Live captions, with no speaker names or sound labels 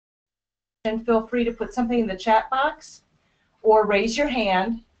and feel free to put something in the chat box or raise your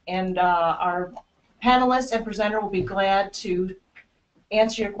hand, and our panelists and presenter will be glad to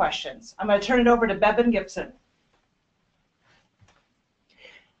answer your questions. I'm going to turn it over to Bevan Gibson.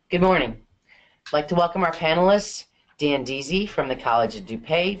 Good morning. I'd like to welcome our panelists, Dan Deasy from the College of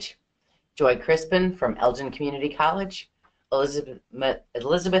DuPage, Joy Crispin from Elgin Community College, Elizabeth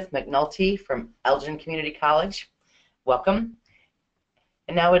McNulty from Elgin Community College. Welcome.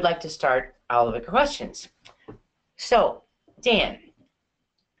 And now we'd like to start all of the questions. So, Dan,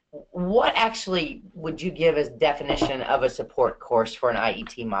 what actually would you give as definition of a support course for an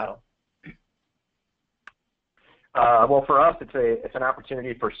IET model? Well, for us, it's an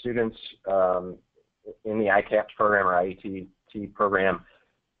opportunity for students in the ICAPS program or IET program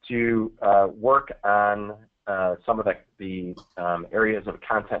to work on some of the areas of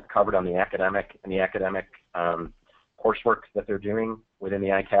content covered on the academic coursework that they're doing within the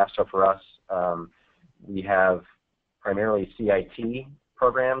ICAPS. So for us, we have primarily CIT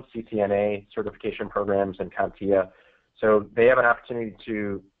programs, CCNA certification programs, and CompTIA. So they have an opportunity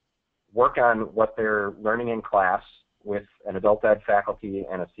to work on what they're learning in class with an adult ed faculty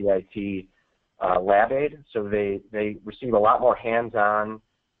and a CIT lab aid. So they receive a lot more hands-on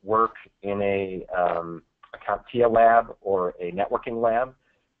work in a CompTIA lab or a networking lab.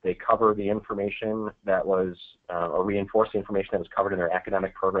 They cover the information that was, or reinforce the information that was covered in their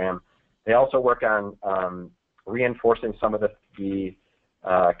academic program. They also work on reinforcing some of the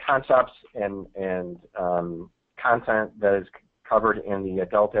concepts and content that is covered in the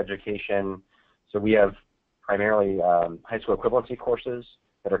adult education. So we have primarily high school equivalency courses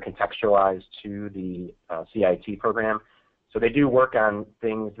that are contextualized to the CIT program. So they do work on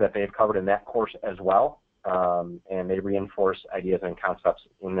things that they've covered in that course as well, and they reinforce ideas and concepts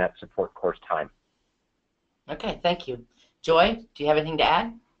in that support course time. Okay, thank you. Joy, do you have anything to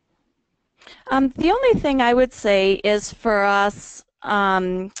add? The only thing I would say is for us,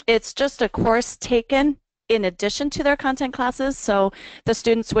 it's just a course taken in addition to their content classes. So the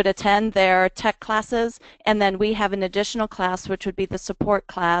students would attend their tech classes, and then we have an additional class, which would be the support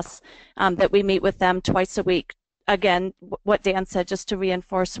class, that we meet with them twice a week. Again, what Dan said, just to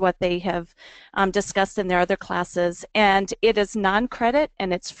reinforce what they have discussed in their other classes. And it is non-credit,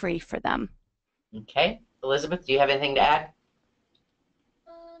 and it's free for them. Okay. Elizabeth, do you have anything to add?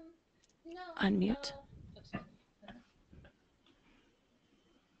 No. Unmute.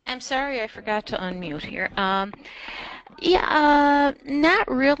 I'm sorry, I forgot to unmute here. Not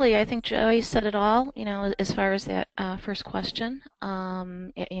really. I think Joey said it all, as far as that first question.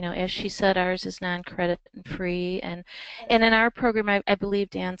 As she said, ours is non-credit and free. And in our program, I believe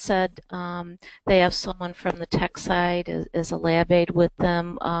Dan said they have someone from the tech side as a lab aide with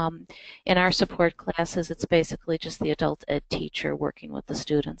them. In our support classes, it's basically just the adult ed teacher working with the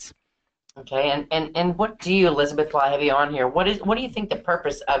students. Okay, and what do you, Elizabeth, while I have you on here, what do you think the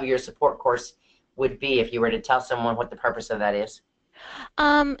purpose of your support course would be if you were to tell someone what the purpose of that is?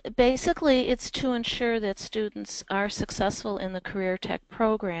 Basically, it's to ensure that students are successful in the career tech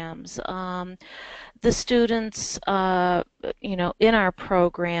programs. The students, in our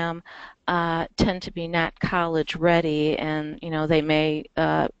program tend to be not college ready, and, they may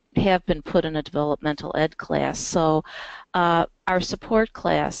have been put in a developmental ed class. So our support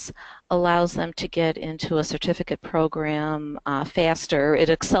class allows them to get into a certificate program faster. It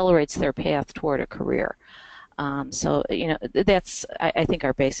accelerates their path toward a career. So, that's, I think,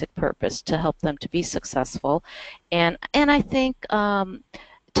 our basic purpose, to help them to be successful. And I think to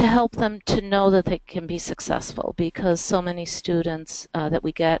help them to know that they can be successful, because so many students that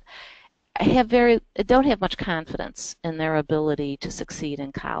we get don't have much confidence in their ability to succeed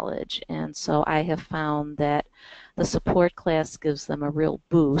in college. And so I have found that the support class gives them a real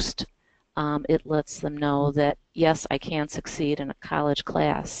boost. It lets them know that, yes, I can succeed in a college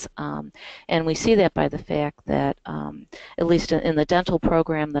class. And we see that by the fact that, at least in the dental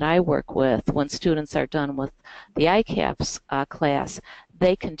program that I work with, when students are done with the ICAPS class,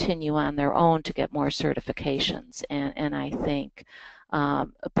 they continue on their own to get more certifications. And I think a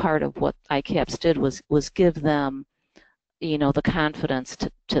part of what ICAPS did was give them, the confidence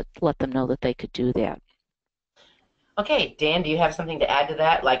to let them know that they could do that. Okay, Dan, do you have something to add to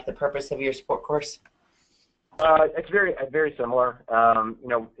that, like the purpose of your support course? It's very similar.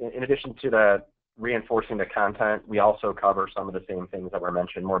 In addition to the reinforcing the content, we also cover some of the same things that were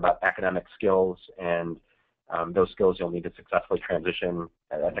mentioned, more about academic skills and those skills you'll need to successfully transition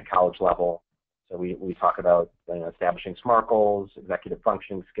at the college level. So we talk about establishing SMART goals, executive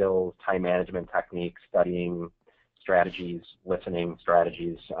functioning skills, time management techniques, studying strategies, listening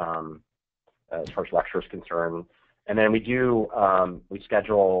strategies, as far as lecture is concerned. And then we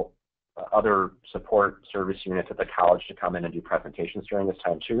schedule other support service units at the college to come in and do presentations during this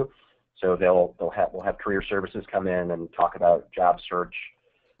time too. So we'll have career services come in and talk about job search.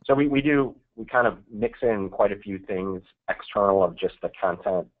 So we kind of mix in quite a few things external of just the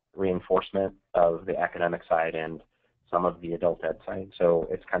content reinforcement of the academic side and some of the adult ed side. So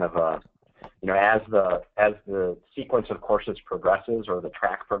it's kind of a, as the sequence of courses progresses or the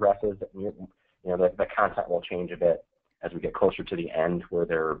track progresses, the content will change a bit as we get closer to the end where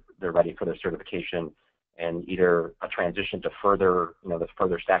they're ready for their certification, and either a transition to further, the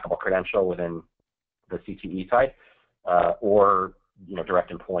further stackable credential within the CTE side, or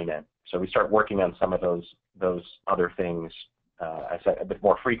direct employment. So we start working on some of those other things, I said, a bit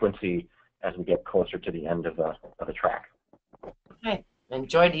more frequency as we get closer to the end of the track. Okay. And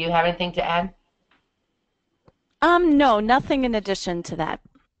Joy, do you have anything to add? No, nothing in addition to that.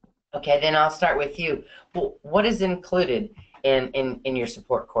 Okay, then I'll start with you. Well, what is included in your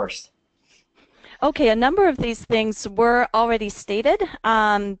support course? Okay, a number of these things were already stated,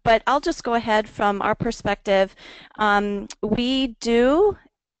 but I'll just go ahead from our perspective. We do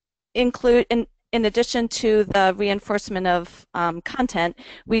include, in addition to the reinforcement of content,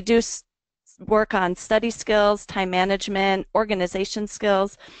 we do work on study skills, time management, organization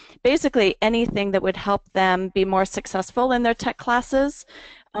skills, basically anything that would help them be more successful in their tech classes.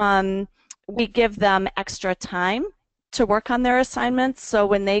 We give them extra time to work on their assignments, so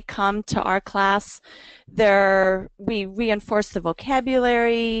when they come to our class, we reinforce the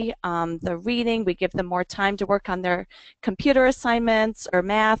vocabulary, the reading, we give them more time to work on their computer assignments or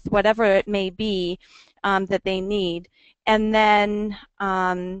math, whatever it may be that they need. And then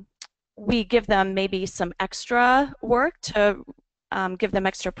we give them maybe some extra work to give them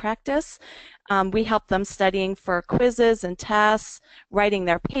extra practice. We help them studying for quizzes and tests, writing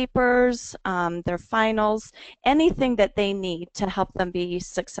their papers, their finals, anything that they need to help them be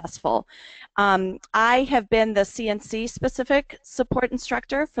successful. I have been the CNC specific support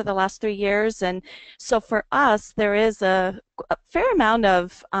instructor for the last 3 years, and so for us there is a fair amount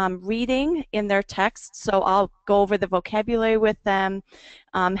of reading in their text, so I'll go over the vocabulary with them,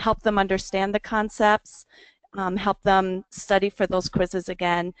 help them understand the concepts, help them study for those quizzes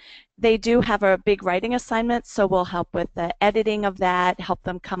again. They do have a big writing assignment, so we'll help with the editing of that, help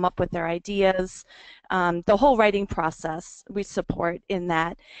them come up with their ideas. The whole writing process we support in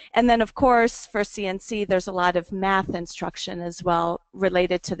that. And then of course for CNC there's a lot of math instruction as well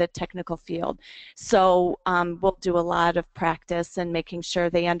related to the technical field. So we'll do a lot of practice and making sure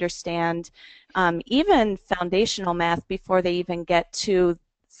they understand even foundational math before they even get to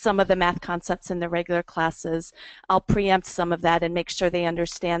some of the math concepts in the regular classes. I'll preempt some of that and make sure they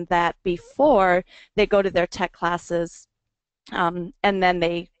understand that before they go to their tech classes, and then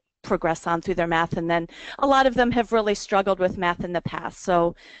they progress on through their math. And then a lot of them have really struggled with math in the past,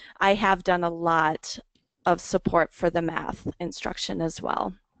 so I have done a lot of support for the math instruction as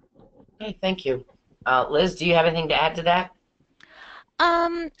well. Okay, thank you. Liz, do you have anything to add to that?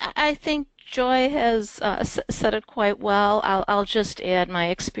 I think Joy has said it quite well. I'll just add my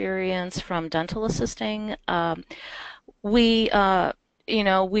experience from dental assisting. We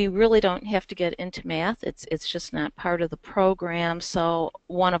really don't have to get into math. It's just not part of the program. So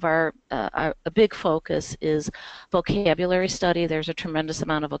one of our a big focus is vocabulary study. There's a tremendous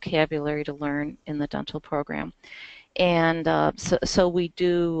amount of vocabulary to learn in the dental program. And so we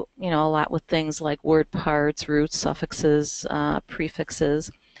do, a lot with things like word parts, roots, suffixes,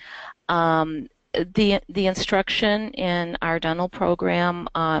 prefixes. The instruction in our dental program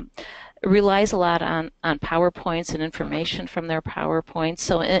relies a lot on PowerPoints and information from their PowerPoints.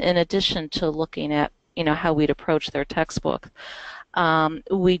 So in addition to looking at, how we'd approach their textbook,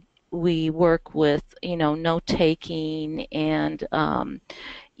 we work with, note-taking and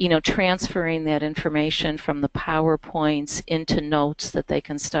transferring that information from the PowerPoints into notes that they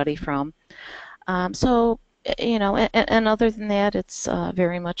can study from. And other than that, it's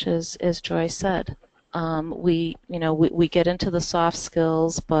very much as Joy said. We get into the soft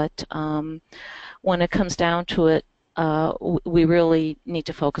skills, but when it comes down to it, we really need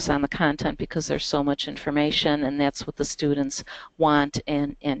to focus on the content because there's so much information, and that's what the students want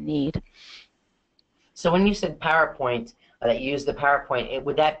and need. So when you said PowerPoint, that you use the PowerPoint,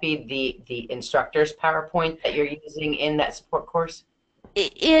 would that be the instructor's PowerPoint that you're using in that support course?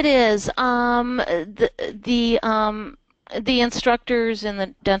 It is. The instructors in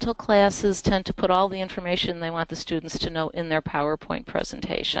the dental classes tend to put all the information they want the students to know in their PowerPoint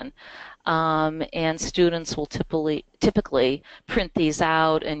presentation. And students will typically print these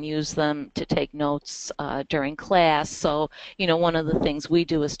out and use them to take notes during class. So, one of the things we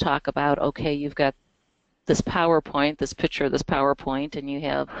do is talk about, okay, you've got this PowerPoint, this picture of this PowerPoint, and you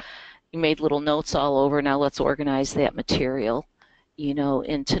have you made little notes all over. Now let's organize that material,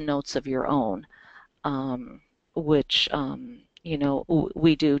 into notes of your own, which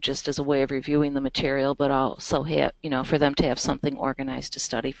we do just as a way of reviewing the material, but also have, for them to have something organized to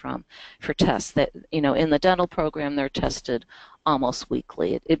study from for tests that, in the dental program, they're tested almost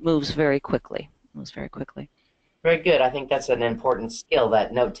weekly. It moves very quickly. Very good. I think that's an important skill,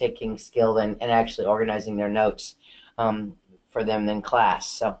 that note-taking skill, and actually organizing their notes for them in class.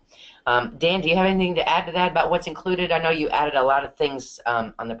 So, Dan, do you have anything to add to that about what's included? I know you added a lot of things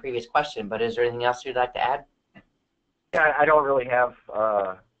on the previous question, but is there anything else you'd like to add? Yeah, I don't really have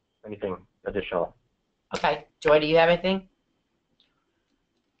anything additional. Okay. Joy, do you have anything?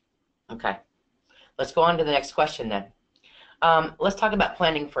 Okay. Let's go on to the next question then. Let's talk about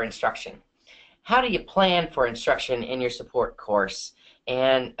planning for instruction. How do you plan for instruction in your support course?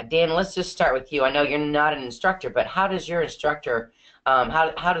 And Dan, let's just start with you. I know you're not an instructor, but how does your instructor,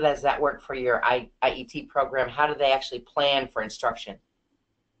 how does that work for your IET program? How do they actually plan for instruction?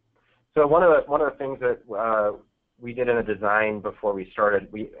 So one of the things that we did in the design before we started,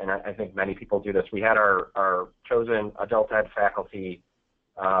 and I think many people do this, we had our chosen adult ed faculty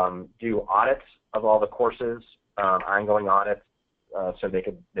do audits of all the courses, ongoing audits, so they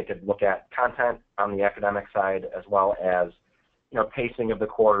could look at content on the academic side as well as pacing of the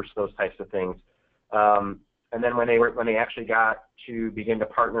course, those types of things. And then when they actually got to begin to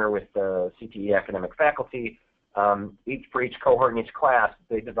partner with the CTE academic faculty, for each cohort in each class,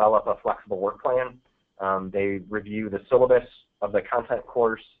 they develop a flexible work plan. They review the syllabus of the content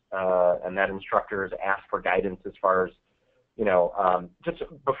course, and that instructors ask for guidance as far as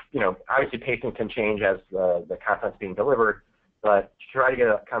obviously pacing can change as the content's being delivered, but to try to get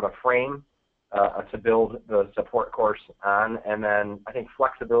a kind of a frame to build the support course on. And then I think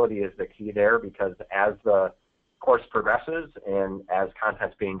flexibility is the key there, because as the course progresses and as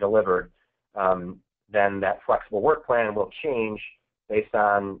content's being delivered, then that flexible work plan will change based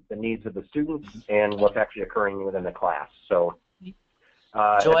on the needs of the students and what's actually occurring within the class. So, Joy,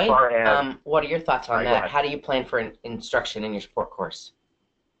 as far as, what are your thoughts on Go that? ahead. How do you plan for instruction in your support course?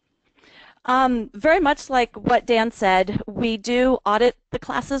 Very much like what Dan said, we do audit the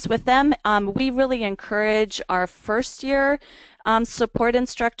classes with them. We really encourage our first year support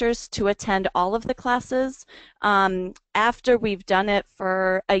instructors to attend all of the classes. After we've done it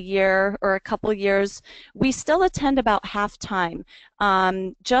for a year or a couple years, we still attend about half time,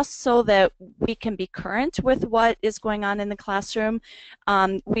 just so that we can be current with what is going on in the classroom.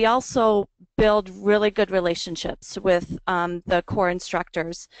 We also build really good relationships with the core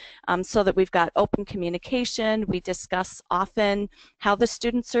instructors, so that we've got open communication. We discuss often how the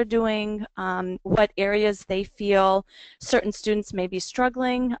students are doing, what areas they feel certain students may be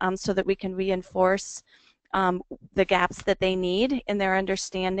struggling, so that we can reinforce the gaps that they need in their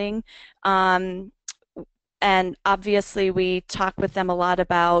understanding. And obviously we talk with them a lot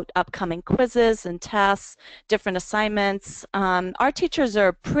about upcoming quizzes and tests, different assignments. Our teachers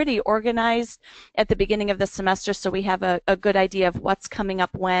are pretty organized at the beginning of the semester, so we have a good idea of what's coming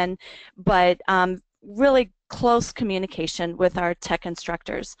up when, but really close communication with our tech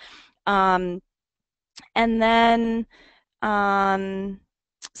instructors. And then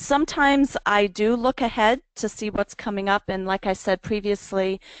sometimes I do look ahead to see what's coming up, and like I said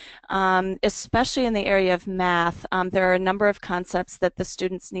previously, especially in the area of math, there are a number of concepts that the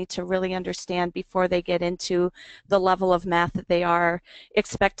students need to really understand before they get into the level of math that they are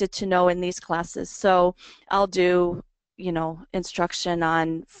expected to know in these classes. So I'll do instruction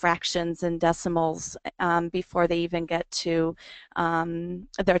on fractions and decimals before they even get to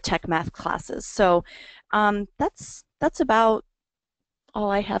their tech math classes. So that's about all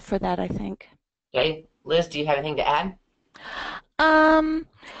I have for that, I think. Okay, Liz, do you have anything to add?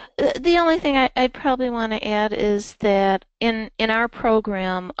 The only thing I'd probably want to add is that in our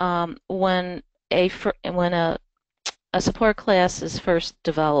program, when a support class is first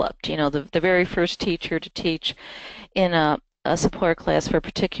developed, the very first teacher to teach in a support class for a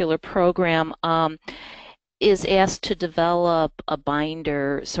particular program is asked to develop a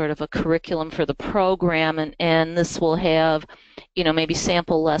binder, sort of a curriculum for the program, and this will have maybe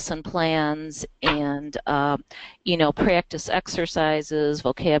sample lesson plans and practice exercises,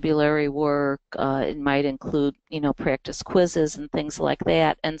 vocabulary work. It might include practice quizzes and things like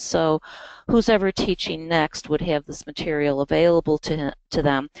that. And so who's ever teaching next would have this material available to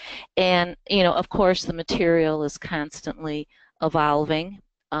them. And of course the material is constantly evolving.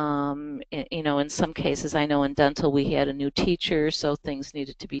 In some cases, I know in dental we had a new teacher, so things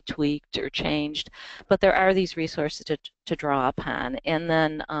needed to be tweaked or changed. But there are these resources to draw upon. And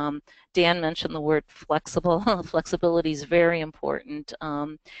then Dan mentioned the word flexible. Flexibility is very important.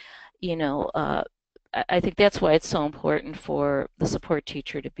 you know, I think that's why it's so important for the support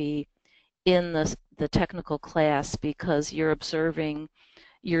teacher to be in the technical class, because you're observing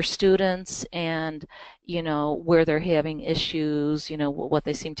your students and, you know, where they're having issues, you know, what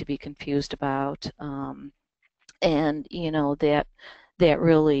they seem to be confused about, and, you know, that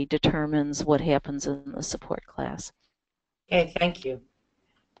really determines what happens in the support class. Okay, thank you.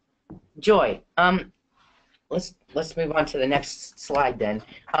 Joy, let's move on to the next slide then.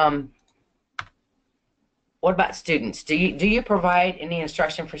 What about students? Do you provide any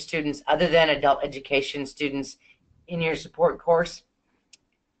instruction for students other than adult education students in your support course?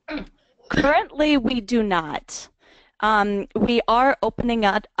 Currently, we do not. We are opening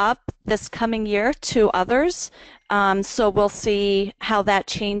it up this coming year to others, so we'll see how that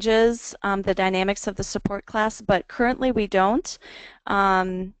changes the dynamics of the support class, but currently we don't.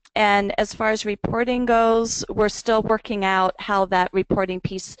 And as far as reporting goes, we're still working out how that reporting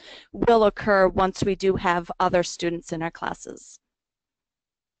piece will occur once we do have other students in our classes.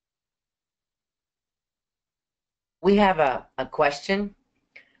 We have a question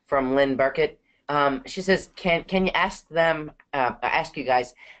from Lynn Burkett. She says, can you ask them, ask you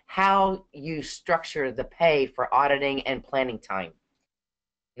guys, how you structure the pay for auditing and planning time?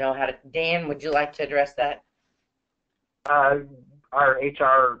 Know how to, Dan, would you like to address that? Our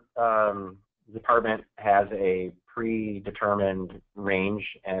HR department has a predetermined range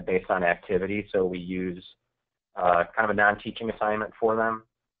based on activity, so we use kind of a non-teaching assignment for them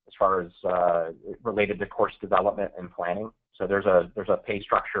as far as related to course development and planning. So there's a pay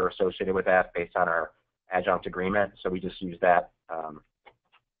structure associated with that based on our adjunct agreement. So we just use that to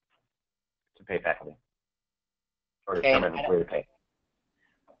pay faculty or determine where to pay.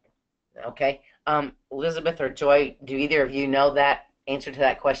 Okay. Elizabeth or Joy, do either of you know that answer to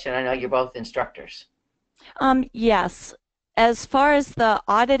that question? I know you're both instructors. Yes. As far as the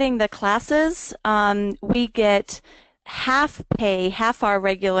auditing the classes, we get half pay, half our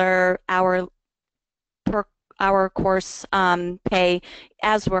regular hour per hour course pay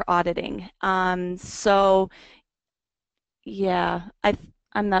as we're auditing. So yeah,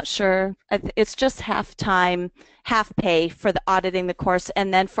 I'm not sure. It's just half time, half pay for the auditing the course,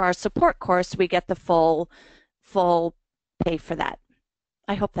 and then for our support course, we get the full pay for that.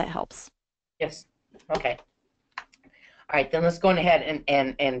 I hope that helps. Yes. Okay. All right, then let's go ahead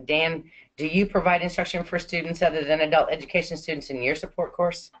and Dan, do you provide instruction for students other than adult education students in your support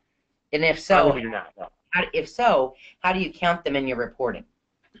course? And if so, we do not. No. If so, how do you count them in your reporting?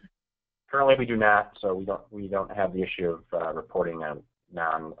 Currently, we do not, so we don't have the issue of reporting on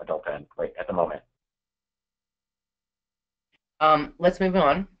non-adult ed right at the moment. Let's move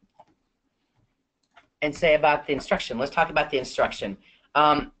on and say about the instruction. Let's talk about the instruction.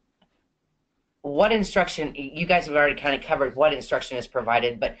 What instruction, you guys have already kind of covered what instruction is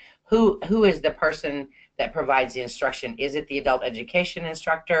provided, but who is the person that provides the instruction? Is it the adult education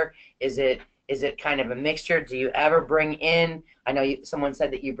instructor? Is it kind of a mixture? Do you ever bring in, I know someone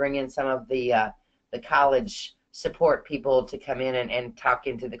said that you bring in some of the college support people to come in and talk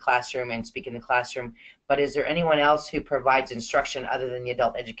into the classroom and speak in the classroom, but is there anyone else who provides instruction other than the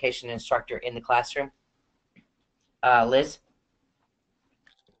adult education instructor in the classroom? Liz?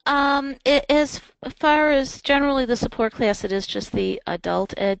 As far as generally the support class, it is just the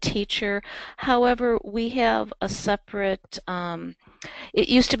adult ed teacher. However, we have a separate, it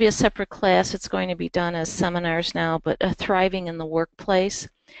used to be a separate class. It's going to be done as seminars now, but Thriving in the Workplace.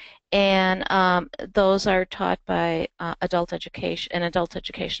 And those are taught by an adult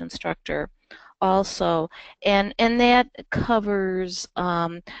education instructor also. And that covers,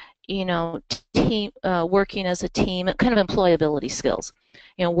 you know, team working as a team, kind of employability skills.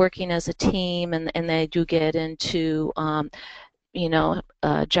 You know, working as a team, and they do get into, you know,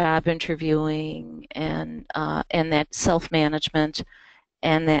 job interviewing and that self-management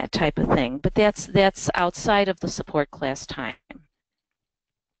and that type of thing. But that's outside of the support class time.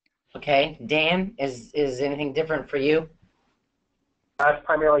 Okay, Dan, is anything different for you? It's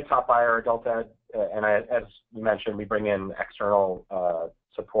primarily taught by our adult ed, and as you mentioned, we bring in external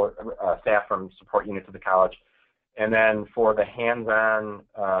support staff from support units of the college. And then for the hands-on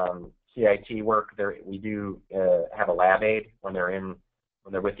CIT work, we do have a lab aide when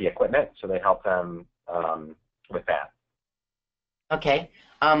they're with the equipment, so they help them with that. Okay.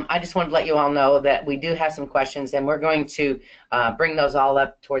 I just wanted to let you all know that we do have some questions, and we're going to bring those all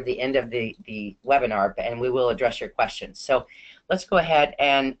up toward the end of the webinar, and we will address your questions. So let's go ahead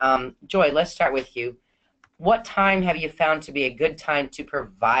and, Joy, let's start with you. What time have you found to be a good time to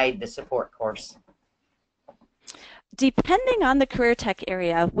provide the support course? Depending on the career tech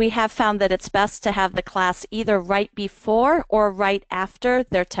area, we have found that it's best to have the class either right before or right after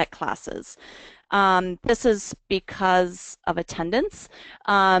their tech classes. This is because of attendance.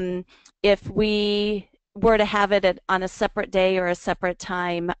 If we were to have it on a separate day or a separate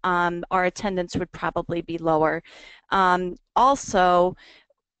time, our attendance would probably be lower. Also,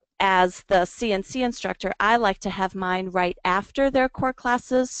 as the CNC instructor, I like to have mine right after their core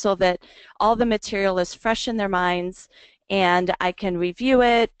classes so that all the material is fresh in their minds and I can review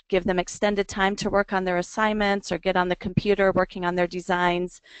it, give them extended time to work on their assignments or get on the computer working on their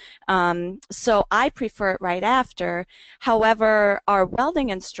designs. So I prefer it right after. However, our welding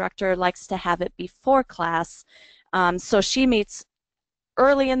instructor likes to have it before class. So she meets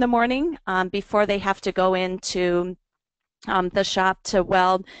early in the morning before they have to go into the shop to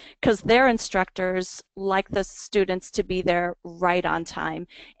weld, because their instructors like the students to be there right on time.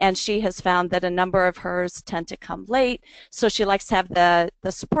 And she has found that a number of hers tend to come late, so she likes to have the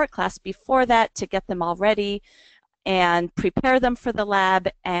support class before that to get them all ready and prepare them for the lab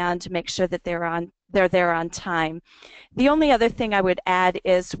and make sure that they're there on time. The only other thing I would add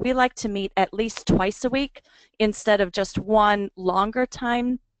is we like to meet at least twice a week instead of just one longer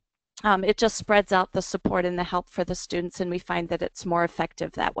time. It just spreads out the support and the help for the students, and we find that it's more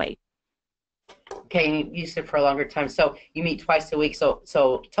effective that way. Okay, you said for a longer time. So you meet twice a week. So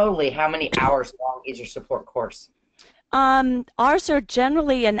totally, how many hours long is your support course? Ours are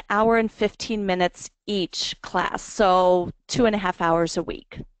generally an hour and 15 minutes each class, so 2.5 hours a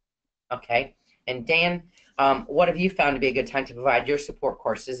week. Okay. And Dan, what have you found to be a good time to provide your support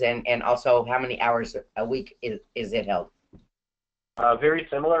courses, and also how many hours a week is it held? Very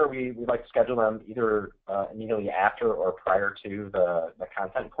similar. We like to schedule them either immediately after or prior to the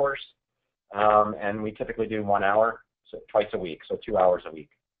content course. And we typically do 1 hour, so twice a week, so 2 hours a week.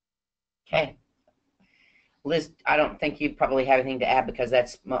 Okay. Liz, I don't think you probably have anything to add because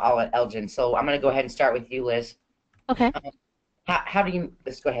that's all at Elgin. So I'm going to go ahead and start with you, Liz. Okay. How do you,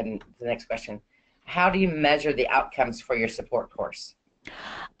 let's go ahead and the next question. How do you measure the outcomes for your support course?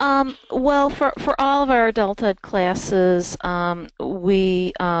 Well, for all of our adult ed classes,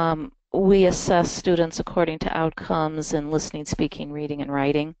 we assess students according to outcomes in listening, speaking, reading, and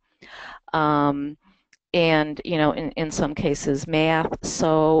writing. And in some cases math.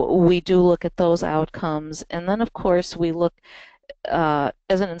 So we do look at those outcomes, and then of course we look as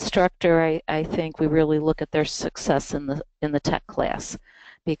an instructor. I think we really look at their success in the tech class,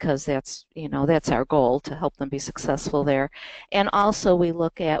 because that's our goal, to help them be successful there. And also we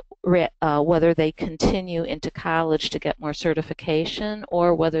look at whether they continue into college to get more certification,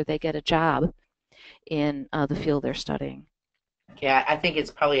 or whether they get a job in the field they're studying. Yeah, I think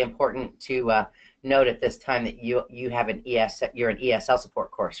it's probably important to note at this time that you have you're an ESL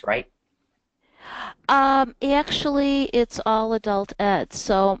support course, right? Actually, it's all adult ed.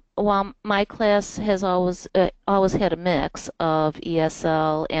 So while my class has always had a mix of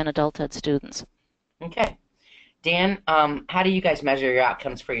ESL and adult ed students. Okay. Dan, how do you guys measure your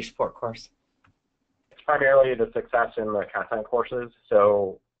outcomes for your support course? It's primarily the success in the content courses.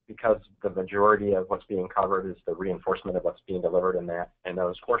 So because the majority of what's being covered is the reinforcement of what's being delivered in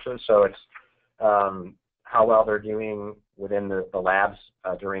those courses. So it's how well they're doing within the labs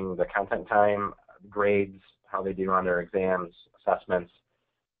during the content time, grades, how they do on their exams, assessments.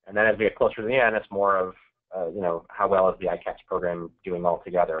 And then as we get closer to the end, it's more of, how well is the ICAPS program doing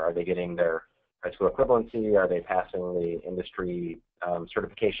altogether? Are they getting their high school equivalency? Are they passing the industry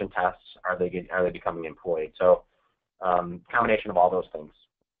certification tests? Are they becoming employed? So combination of all those things.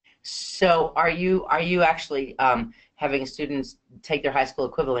 So are you actually having students take their high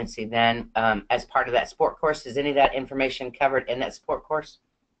school equivalency then as part of that support course? Is any of that information covered in that support course?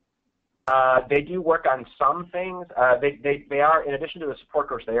 They do work on some things. They are, in addition to the support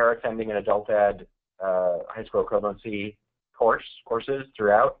course, they are attending an adult ed high school equivalency courses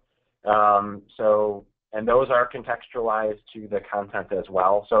throughout. And those are contextualized to the content as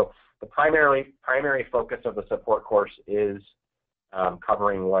well. So the primary focus of the support course is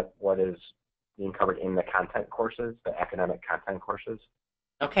covering what is being covered in the content courses, the academic content courses.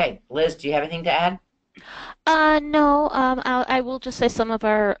 Okay, Liz, do you have anything to add? No, I will just say some of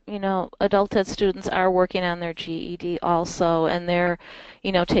our, adult ed students are working on their GED also, and they're,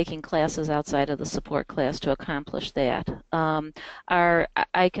 taking classes outside of the support class to accomplish that.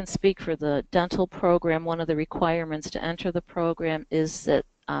 I can speak for the dental program. One of the requirements to enter the program is that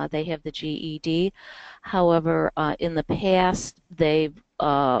they have the GED. However, in the past, they've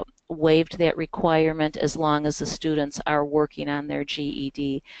waived that requirement as long as the students are working on their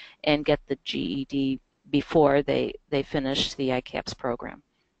GED and get the GED before they finish the ICAPS program.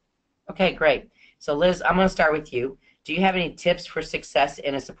 Okay, great. So Liz, I'm going to start with you. Do you have any tips for success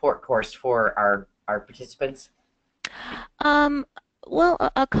in a support course for our participants? Um, well,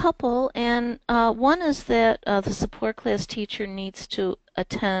 a couple, and one is that the support class teacher needs to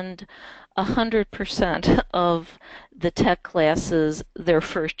attend 100% of the tech classes their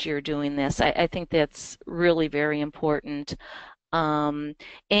first year doing this. I think that's really very important, um,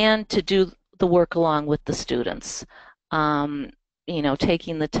 and to do the work along with the students. Um,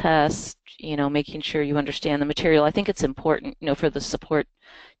 taking the test, making sure you understand the material. I think it's important, for the support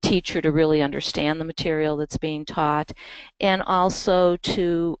teacher to really understand the material that's being taught, and also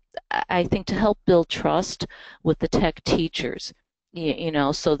I think, to help build trust with the tech teachers,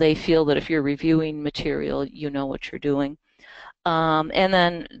 so they feel that if you're reviewing material, you know what you're doing. And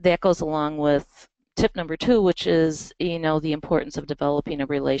then that goes along with tip number 2, which is, the importance of developing a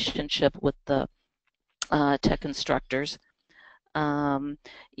relationship with the tech instructors. And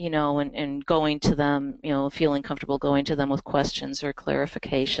going to them, feeling comfortable going to them with questions or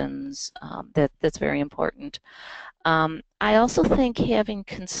clarifications. That's very important. I also think having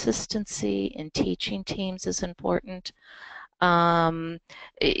consistency in teaching teams is important. When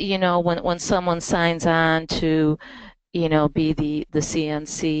someone signs on to, be the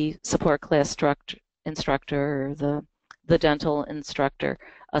CNC support class instructor, or the dental instructor,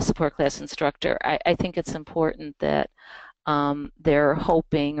 a support class instructor, I think it's important that they're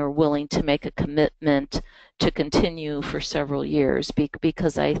hoping or willing to make a commitment to continue for several years,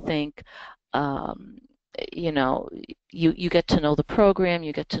 because I think you get to know the program,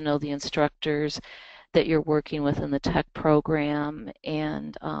 you get to know the instructors that you're working with in the tech program,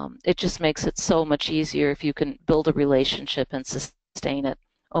 and it just makes it so much easier if you can build a relationship and sustain it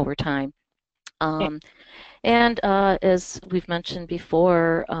over time. And as we've mentioned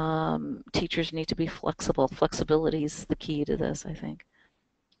before, teachers need to be flexible. Flexibility is the key to this, I think.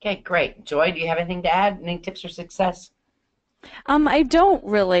 Okay, great. Joy, do you have anything to add? Any tips for success? I don't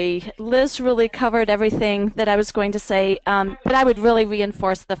really. Liz really covered everything that I was going to say, but I would really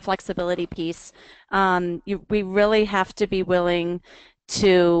reinforce the flexibility piece. We really have to be willing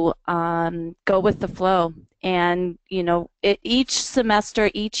to go with the flow. And, each semester,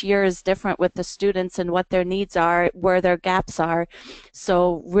 each year is different with the students and what their needs are, where their gaps are.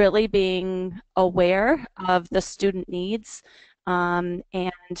 So really being aware of the student needs, and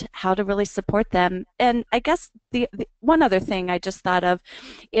how to really support them. And I guess the one other thing I just thought of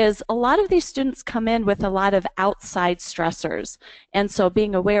is a lot of these students come in with a lot of outside stressors, and so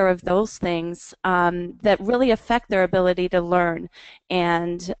being aware of those things that really affect their ability to learn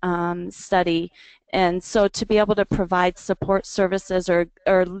and study. And so to be able to provide support services, or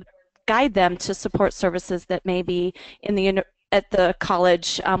guide them to support services that may be at the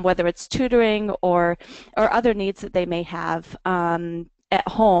college, whether it's tutoring or other needs that they may have at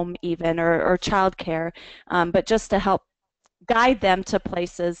home even, or childcare, but just to help guide them to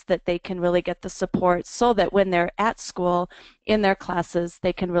places that they can really get the support, so that when they're at school in their classes,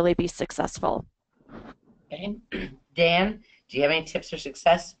 they can really be successful. Okay. Dan, do you have any tips for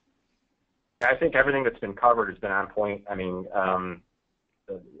success? I think everything that's been covered has been on point. I mean,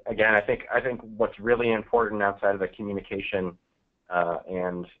 again, I think what's really important outside of the communication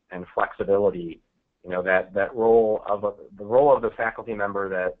and flexibility, that role of the role of the faculty member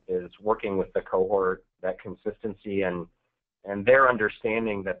that is working with the cohort, that consistency and their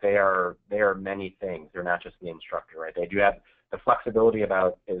understanding that they are many things. They're not just the instructor, right? They do have the flexibility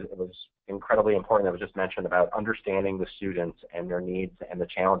about, it was incredibly important, that was just mentioned, about understanding the students and their needs and the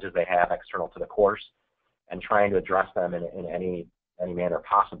challenges they have external to the course, and trying to address them in any manner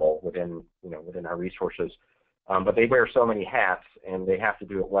possible within our resources. But they wear so many hats, and they have to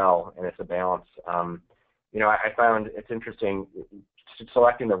do it well, and it's a balance. I found it's interesting,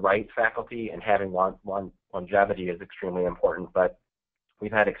 selecting the right faculty and having longevity is extremely important, but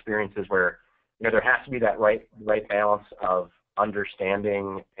we've had experiences where there has to be that right balance of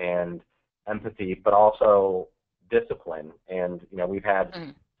understanding and empathy, but also discipline. And we've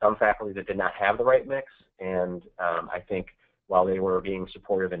had some faculty that did not have the right mix, and I think while they were being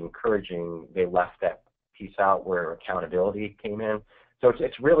supportive and encouraging, they left that piece out where accountability came in. So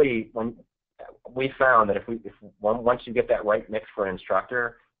it's really, when we found that once you get that right mix for an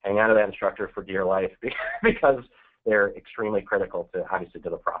instructor, hang on to that instructor for dear life, because they're extremely critical to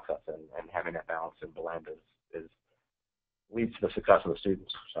the process, and having that balance and blend is leads to the success of the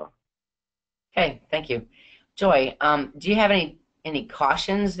students. So. Okay, thank you. Joy, do you have any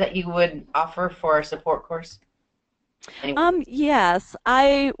cautions that you would offer for a support course? Yes,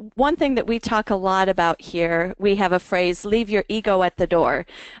 one thing that we talk a lot about here, we have a phrase, leave your ego at the door.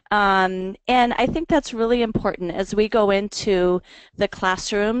 And I think that's really important as we go into the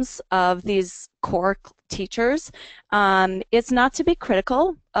classrooms of these core teachers. It's not to be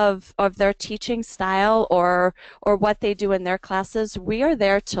critical of their teaching style or what they do in their classes. We are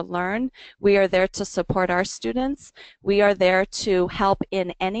there to learn. We are there to support our students. We are there to help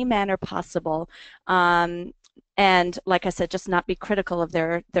in any manner possible. And like I said, just not be critical of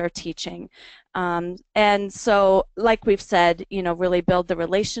their teaching. And so, like we've said, really build the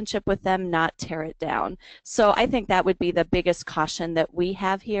relationship with them, not tear it down. So I think that would be the biggest caution that we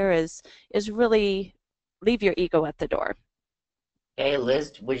have here is really leave your ego at the door. Okay,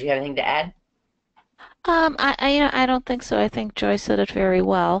 Liz, would you have anything to add? I don't think so. I think Joy said it very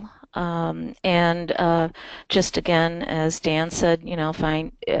well. And just again, as Dan said,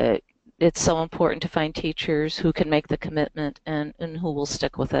 find it's so important to find teachers who can make the commitment and who will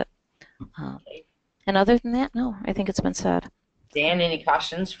stick with it. And other than that, no, I think it's been said. Dan, any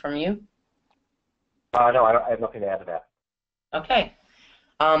cautions from you? No, I have nothing to add to that. Okay.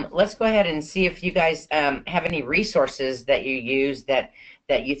 Let's go ahead and see if you guys have any resources that you use that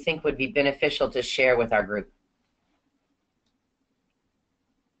you think would be beneficial to share with our group.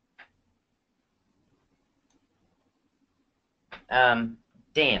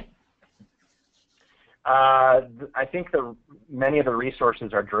 Dan. I think many of the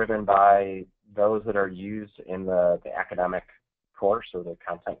resources are driven by those that are used in the academic course or the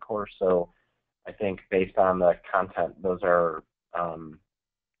content course. So I think based on the content, those are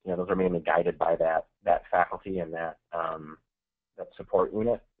those are mainly guided by that faculty and that support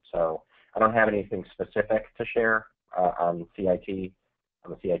unit. So I don't have anything specific to share on the CIT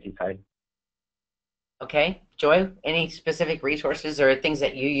side. Okay, Joy, any specific resources or things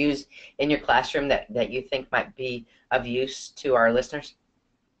that you use in your classroom that you think might be of use to our listeners?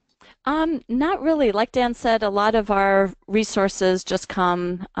 Not really. Like Dan said, a lot of our resources just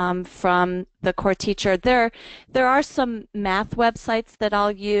come from the core teacher. There are some math websites that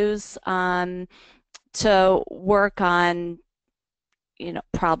I'll use to work on,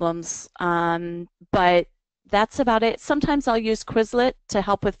 problems, but that's about it. Sometimes I'll use Quizlet to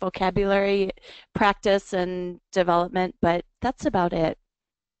help with vocabulary practice and development, but that's about it.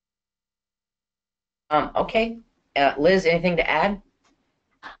 Okay. Liz, anything to add?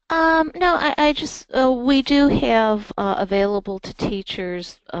 No, I just, we do have available to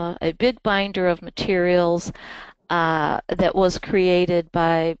teachers a big binder of materials that was created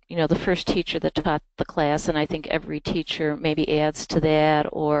by, the first teacher that taught the class, and I think every teacher maybe adds to that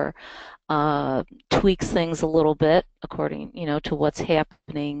or tweaks things a little bit according, to what's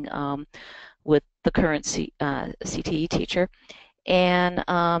happening with the current CTE teacher. And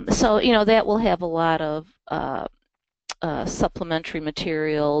so, that will have a lot of supplementary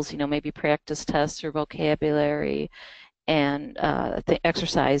materials, maybe practice tests or vocabulary and the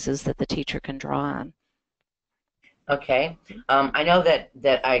exercises that the teacher can draw on. Okay. I know that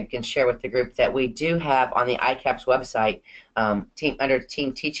I can share with the group that we do have on the ICAPS website, under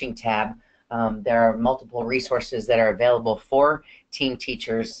Team Teaching tab, there are multiple resources that are available for team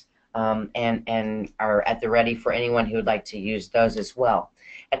teachers and are at the ready for anyone who would like to use those as well.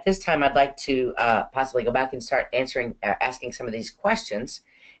 At this time, I'd like to possibly go back and start asking some of these questions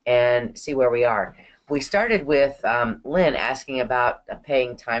and see where we are. We started with Lynn asking about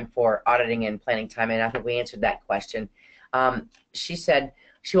paying time for auditing and planning time, and I think we answered that question. She said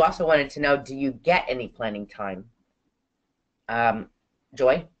she also wanted to know, do you get any planning time?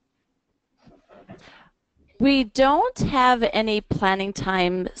 Joy? We don't have any planning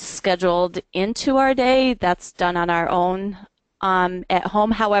time scheduled into our day. That's done on our own at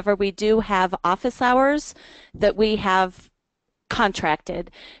home. However, we do have office hours that we have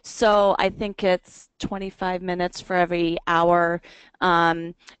contracted. So I think it's 25 minutes for every hour.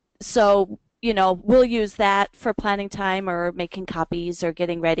 So, we'll use that for planning time or making copies or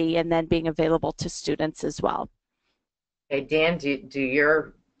getting ready and then being available to students as well. Hey, Dan, do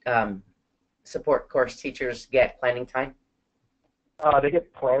your support course teachers get planning time? They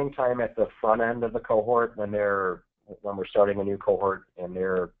get planning time at the front end of the cohort when we're starting a new cohort and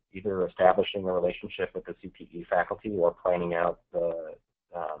they're either establishing a relationship with the CTE faculty or planning out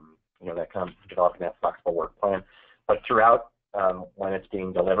developing that flexible work plan. But throughout, when it's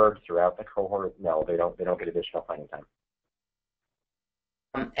being delivered throughout the cohort, no, they don't get additional planning time.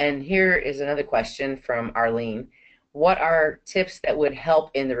 And here is another question from Arlene. What are tips that would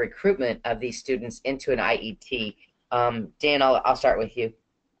help in the recruitment of these students into an IET? Dan, I'll start with you.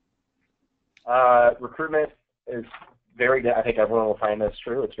 Recruitment is I think everyone will find this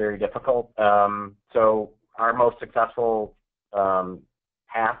true. It's very difficult. So our most successful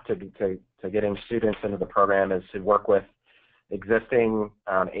path to getting students into the program is to work with existing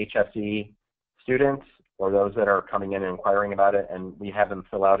HSE students or those that are coming in and inquiring about it, and we have them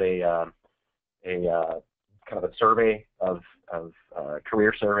fill out a kind of a survey of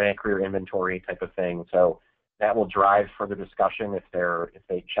career survey, career inventory type of thing. So that will drive further discussion if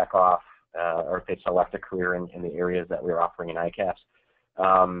they check off or if they select a career in the areas that we're offering in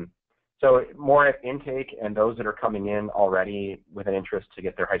ICAPS. So more at intake and those that are coming in already with an interest to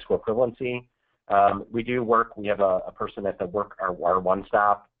get their high school equivalency. We do work. We have a person at the our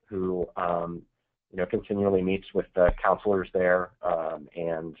one-stop who continually meets with the counselors there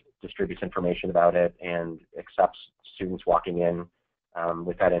and distributes information about it and accepts students walking in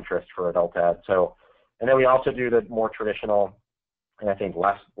with that interest for adult ed. So, and then we also do the more traditional and I think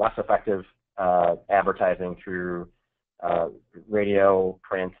less effective advertising through radio,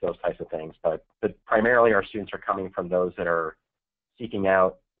 print, those types of things. But primarily our students are coming from those that are seeking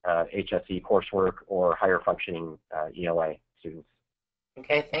out HSE coursework or higher functioning ELA students.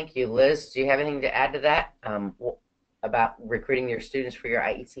 Okay, thank you. Liz, do you have anything to add to that about recruiting your students for your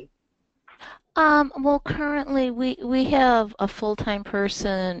IEC? Well, currently we have a full-time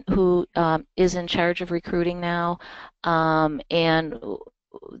person who is in charge of recruiting now, and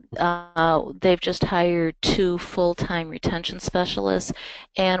they've just hired 2 full-time retention specialists,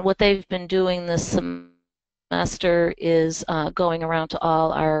 and what they've been doing this semester is going around to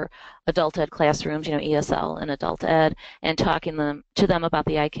all our adult ed classrooms, ESL and adult ed, and talking to them about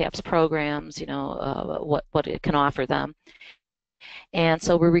the ICAPS programs, what it can offer them. And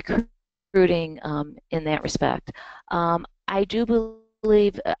so we're recruiting in that respect. I do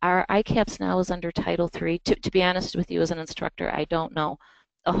believe our ICAPS now is under Title III. To be honest with you, as an instructor, I don't know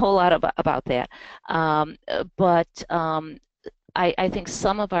a whole lot about that. But I think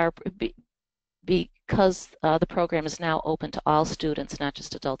some of our, because the program is now open to all students, not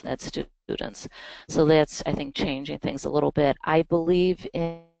just adult ed students. So that's, I think, changing things a little bit. I believe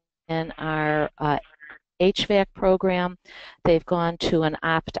in our HVAC program, they've gone to an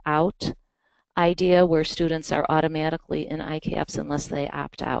opt-out idea where students are automatically in ICAPS unless they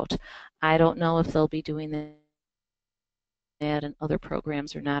opt out. I don't know if they'll be doing that in other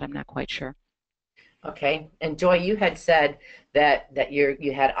programs or not. I'm not quite sure. Okay, and Joy, you had said that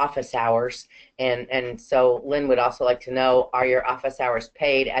you had office hours, and so Lynn would also like to know, are your office hours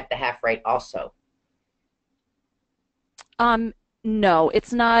paid at the half rate also? No,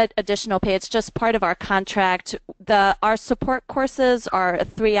 it's not additional pay. It's just part of our contract. Our support courses are a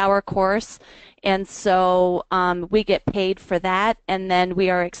 3-hour course, and so we get paid for that, and then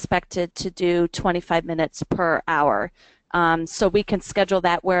we are expected to do 25 minutes per hour. So we can schedule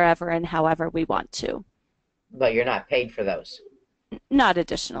that wherever and however we want to. But you're not paid for those? Not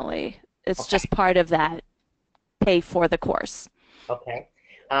additionally. It's Okay. just part of that pay for the course. Okay.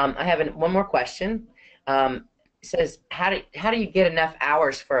 I have one more question. It says, how do you get enough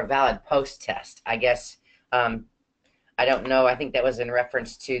hours for a valid post test? I guess, I don't know. I think that was in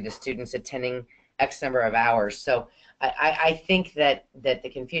reference to the students attending X number of hours. So I think that the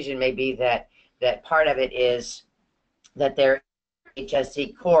confusion may be that part of it is that their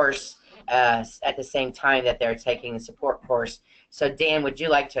HSE course at the same time that they're taking the support course. So Dan, would you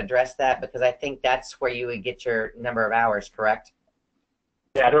like to address that? Because I think that's where you would get your number of hours, correct?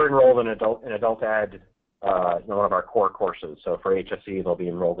 Yeah, they're enrolled in adult ed, one of our core courses. So for HSE, they'll be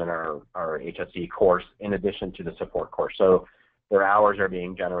enrolled in our HSE course in addition to the support course. So their hours are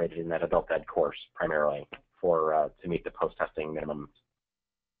being generated in that adult ed course primarily to meet the post-testing minimums.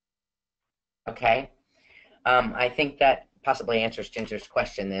 Okay. I think that possibly answers Ginger's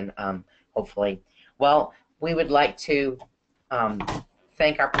question then, hopefully. Well, we would like to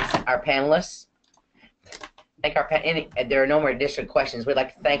thank our panelists. There are no more additional questions. We'd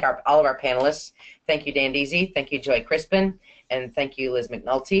like to thank all of our panelists. Thank you, Dan Deasy. Thank you, Joy Crispin. And thank you, Liz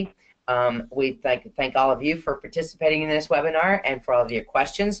McNulty. We thank all of you for participating in this webinar and for all of your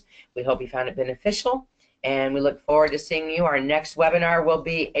questions. We hope you found it beneficial. And we look forward to seeing you. Our next webinar will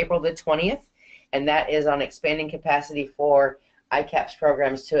be April the 20th. And that is on expanding capacity for ICAPS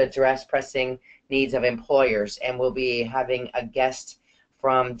programs to address pressing needs of employers. And we'll be having a guest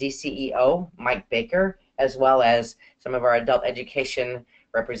from DCEO, Mike Baker, as well as some of our adult education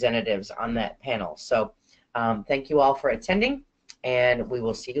representatives on that panel. So thank you all for attending, and we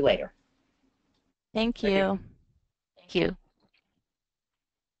will see you later. Thank you. Thank you.